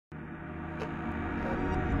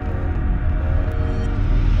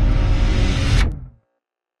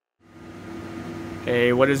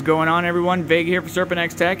Hey, what is going on, everyone? Vega here for Serpent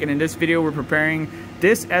X Tech, and in this video we're preparing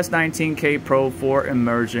this S19K Pro for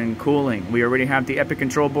immersion cooling. We already have the Epic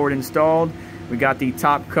control board installed. We got the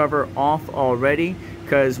top cover off already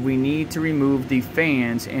because we need to remove the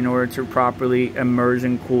fans in order to properly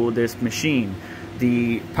immersion cool this machine.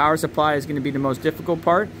 The power supply is going to be the most difficult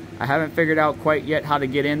part. I haven't figured out quite yet how to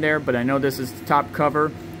get in there, but I know this is the top cover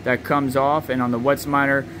that comes off, and on the Wets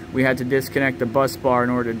miner we had to disconnect the bus bar in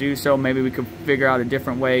order to do so. Maybe we could figure out a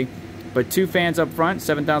different way. But 2 fans up front,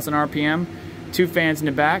 7,000 RPM, 2 fans in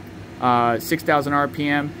the back, 6,000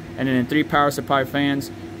 RPM, and then 3 power supply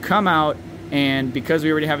fans come out. And because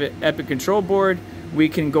we already have an Epic control board, we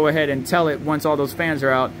can go ahead and tell it once all those fans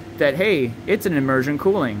are out that, hey, it's an immersion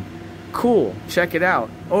cooling. Cool, check it out,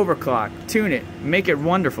 overclock, tune it, make it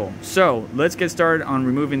wonderful. So let's get started on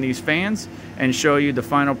removing these fans and show you the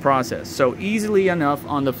final process. So easily enough,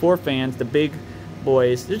 on the 4 fans, the big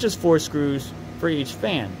boys, there's just 4 screws for each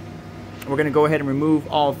fan. We're gonna go ahead and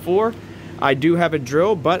remove all 4. I do have a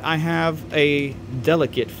drill, but I have a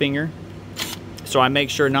delicate finger, so I make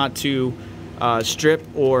sure not to strip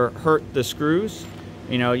or hurt the screws.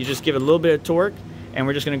 You know, you just give it a little bit of torque, and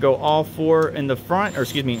we're just gonna go all 4 in the front, or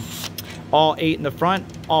excuse me, all 8 in the front,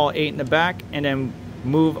 all 8 in the back, and then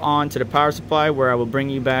move on to the power supply, where I will bring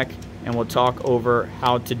you back and we'll talk over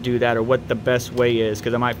how to do that, or what the best way is,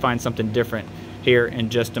 because I might find something different here in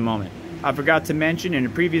just a moment. I forgot to mention, in a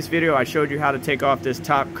previous video I showed you how to take off this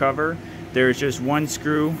top cover. There's just 1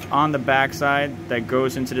 screw on the back side that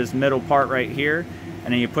goes into this middle part right here,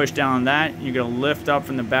 and then you push down on that. You're going to lift up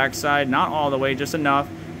from the back side, not all the way, just enough,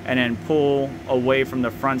 and then pull away from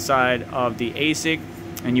the front side of the ASIC,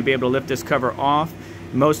 and you'll be able to lift this cover off.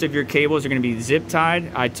 Most of your cables are going to be zip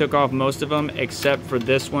tied. I took off most of them except for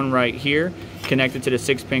this one right here, connected to the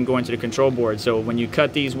 6-pin going to the control board. So when you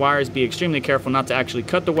cut these wires, be extremely careful not to actually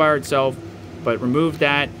cut the wire itself, but remove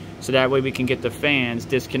that, so that way we can get the fans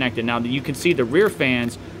disconnected. Now you can see the rear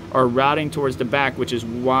fans are routing towards the back, which is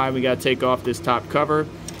why we got to take off this top cover.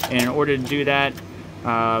 And in order to do that,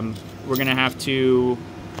 we're going to have to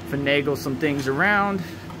finagle some things around,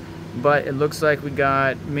 but it looks like we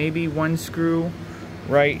got maybe 1 screw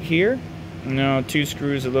right here. No, 2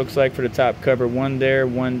 screws it looks like for the top cover. 1 there,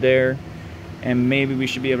 1 there, and maybe we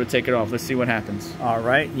should be able to take it off. Let's see what happens. All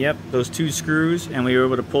right, yep, those 2 screws, and we were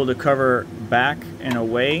able to pull the cover back and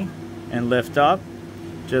away and lift up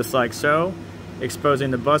just like so,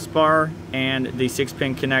 exposing the bus bar and the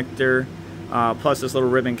 6-pin connector, plus this little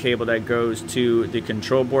ribbon cable that goes to the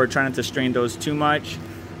control board. Try not to strain those too much.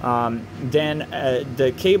 Then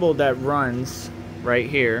the cable that runs right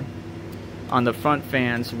here on the front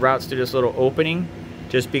fans routes through this little opening.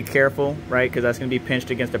 Just be careful, right, because that's going to be pinched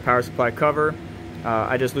against the power supply cover.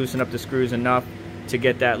 I just loosened up the screws enough to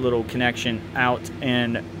get that little connection out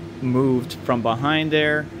and moved from behind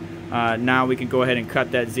there. Now we can go ahead and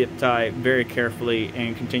cut that zip tie very carefully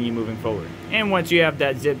and continue moving forward. And once you have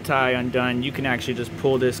that zip tie undone, you can actually just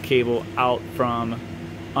pull this cable out from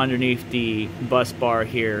underneath the bus bar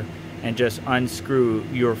here and just unscrew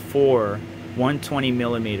your 4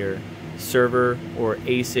 120mm server or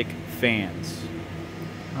ASIC fans.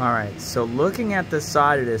 Alright, so looking at the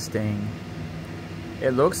side of this thing,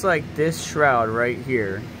 it looks like this shroud right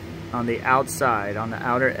here on the outside, on the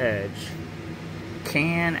outer edge,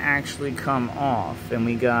 can actually come off. And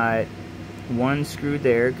we got 1 screw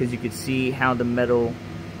there, because you could see how the metal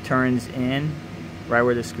turns in right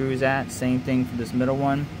where the screw's at. Same thing for this middle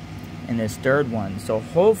one and this 3rd one. So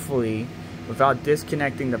hopefully, without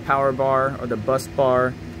disconnecting the power bar or the bus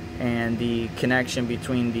bar and the connection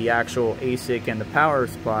between the actual ASIC and the power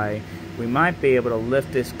supply, we might be able to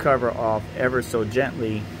lift this cover off ever so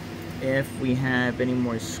gently if we have any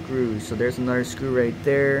more screws. So there's another screw right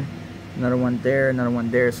there, another one there, another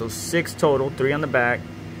one there. So 6 total, 3 on the back,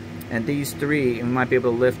 and these 3, and we might be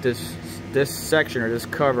able to lift this section or this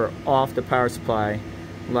cover off the power supply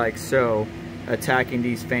like so, attacking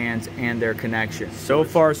these fans and their connection. So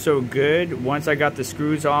far so good. Once I got the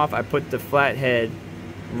screws off, I put the flathead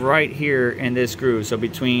right here in this groove, so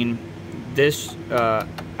between this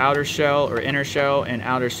outer shell or inner shell and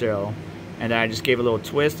outer shell, and then I just gave a little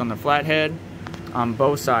twist on the flathead on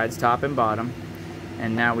both sides, top and bottom,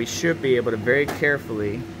 and now we should be able to very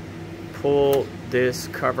carefully pull this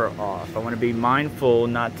cover off. I want to be mindful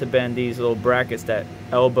not to bend these little brackets that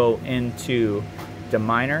elbow into the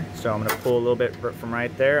miner, so I'm going to pull a little bit from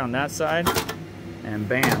right there on that side, and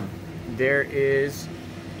bam, there is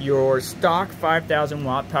your stock 5,000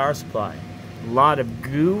 watt power supply. A lot of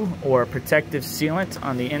goo or protective sealant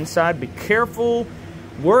on the inside. Be careful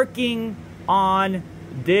working on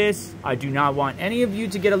this. I do not want any of you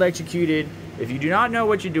to get electrocuted If you do not know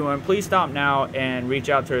what you're doing, please stop now and reach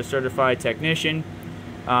out to a certified technician.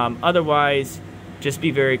 Otherwise, just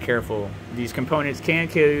be very careful. These components can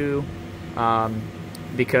kill you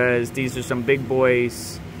because these are some big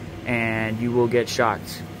boys and you will get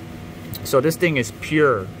shocked. So this thing is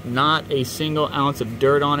pure, not a single ounce of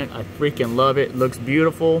dirt on it. I freaking love it. It looks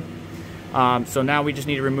beautiful. So now we just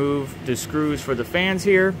need to remove the screws for the fans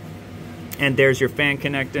here, and there's your fan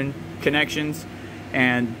connections.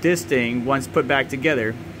 And this thing, once put back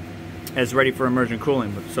together, is ready for immersion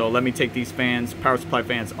cooling. So let me take these fans, power supply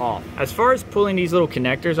fans, off. As far as pulling these little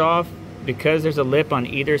connectors off, because there's a lip on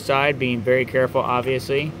either side, being very careful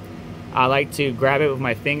obviously, I like to grab it with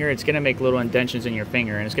my finger. It's gonna make little indentions in your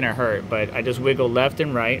finger and it's gonna hurt, but I just wiggle left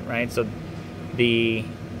and right, so the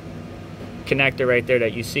connector right there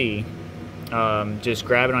that you see, just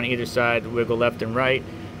grab it on either side, wiggle left and right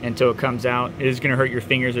until it comes out. It is gonna hurt your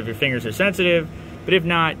fingers if your fingers are sensitive, but if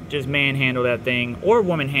not, just manhandle that thing, or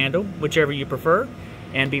woman handle, whichever you prefer,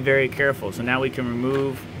 and be very careful. So now we can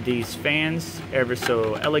remove these fans ever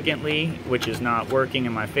so elegantly, which is not working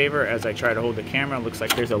in my favor as I try to hold the camera. It looks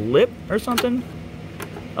like there's a lip or something.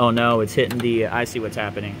 Oh no, it's hitting the, I see what's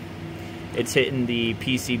happening. It's hitting the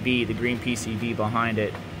PCB, the green PCB behind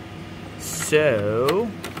it. So,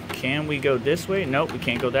 can we go this way? Nope, we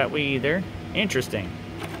can't go that way either. Interesting.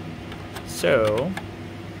 So,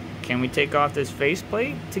 can we take off this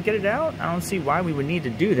faceplate to get it out? I don't see why we would need to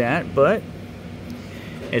do that, but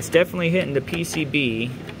it's definitely hitting the PCB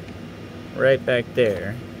right back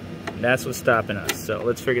there. That's what's stopping us, so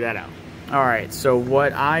let's figure that out. All right, so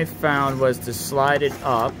what I found was to slide it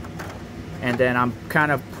up, and then I'm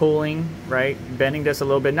kind of pulling, right? Bending this a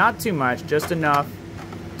little bit, not too much, just enough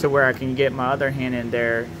to where I can get my other hand in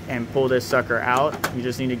there and pull this sucker out. You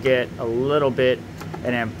just need to get a little bit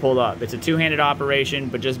and then pull up. It's a two-handed operation,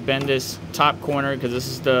 but just bend this top corner because this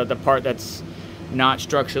is the part that's not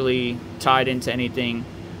structurally tied into anything,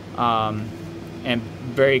 and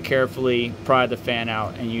very carefully pry the fan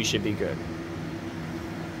out and you should be good.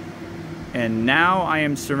 And now I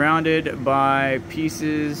am surrounded by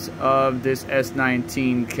pieces of this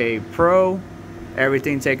S19K Pro.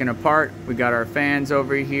 Everything taken apart. We got our fans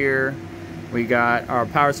over here. We got our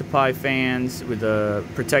power supply fans with a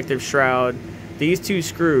protective shroud. These two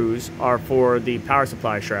screws are for the power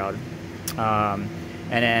supply shroud. And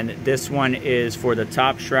then this one is for the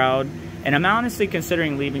top shroud. And I'm honestly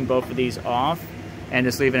considering leaving both of these off and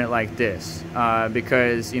just leaving it like this.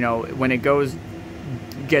 Because, you know, when it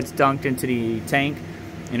gets dunked into the tank,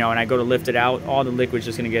 you know, and I go to lift it out, all the liquid's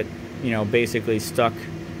just gonna get, you know, basically stuck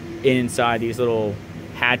inside these little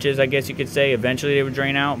hatches, I guess you could say. Eventually they would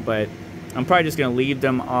drain out, but I'm probably just gonna leave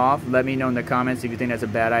them off. Let me know in the comments if you think that's a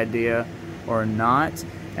bad idea or not.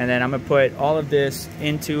 And then I'm gonna put all of this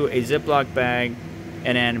into a Ziploc bag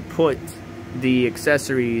and then put the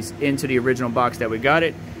accessories into the original box that we got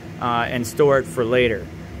it, and store it for later.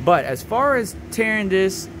 But as far as tearing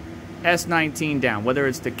this S19 down, whether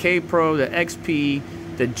it's the K Pro, the XP,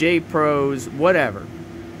 the J Pros, whatever,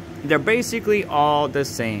 they're basically all the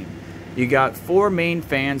same. You got 4 main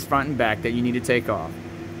fans front and back that you need to take off.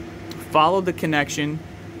 Follow the connection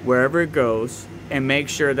wherever it goes, and make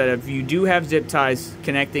sure that if you do have zip ties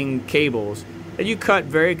connecting cables, that you cut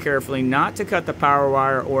very carefully, not to cut the power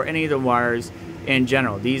wire or any of the wires in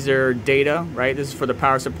general. These are data, right? This is for the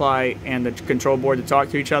power supply and the control board to talk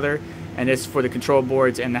to each other, and this is for the control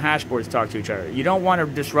boards and the hash boards to talk to each other. You don't want to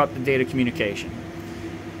disrupt the data communication.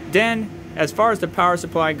 Then, as far as the power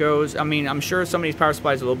supply goes, I mean, I'm sure some of these power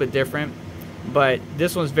supplies are a little bit different, but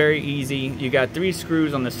this one's very easy. You got 3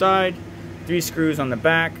 screws on the side, 3 screws on the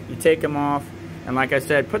back. You take them off, and like I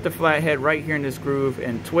said, put the flathead right here in this groove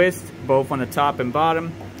and twist, both on the top and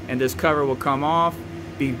bottom, and this cover will come off.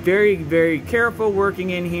 Be very, very careful working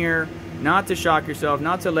in here, not to shock yourself,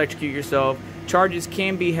 not to electrocute yourself. Charges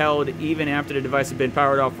can be held even after the device has been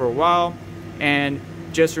powered off for a while. And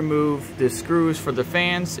just remove the screws for the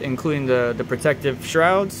fans, including the protective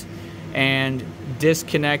shrouds, and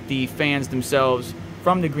disconnect the fans themselves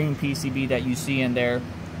from the green PCB that you see in there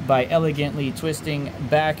by elegantly twisting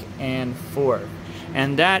back and forth.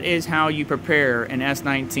 And that is how you prepare an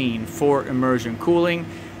S19 for immersion cooling.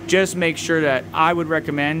 Just make sure that I would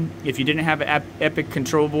recommend, if you didn't have an EPIC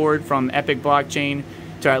control board from EPIC Blockchain,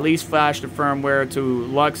 to at least flash the firmware to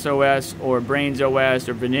LuxOS or BrainsOS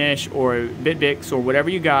or Vanish or BitBix or whatever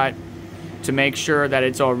you got, to make sure that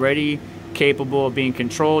it's already capable of being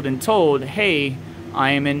controlled and told, hey,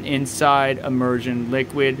 I am inside immersion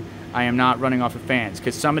liquid. I am not running off of fans.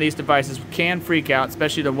 Because some of these devices can freak out,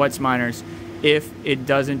 especially the What's miners, if it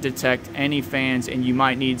doesn't detect any fans, and you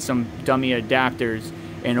might need some dummy adapters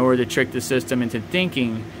in order to trick the system into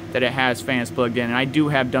thinking that it has fans plugged in. And I do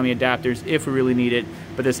have dummy adapters if we really need it,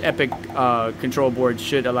 but this ASIC control board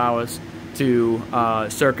should allow us to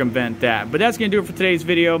circumvent that. But that's going to do it for today's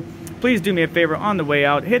video. Please do me a favor on the way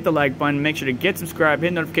out, hit the like button, make sure to get subscribed, hit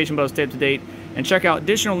the notification bell to stay up to date, and check out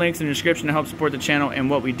additional links in the description to help support the channel and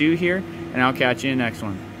what we do here. And I'll catch you in the next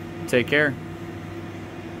one. Take care.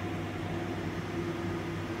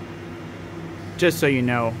 Just so you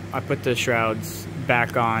know, I put the shrouds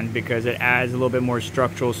back on because it adds a little bit more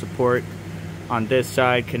structural support on this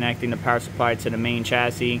side, connecting the power supply to the main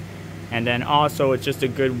chassis. And then also it's just a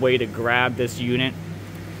good way to grab this unit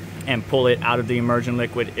and pull it out of the immersion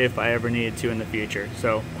liquid if I ever needed to in the future.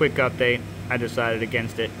 So quick update, I decided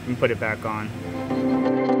against it and put it back on.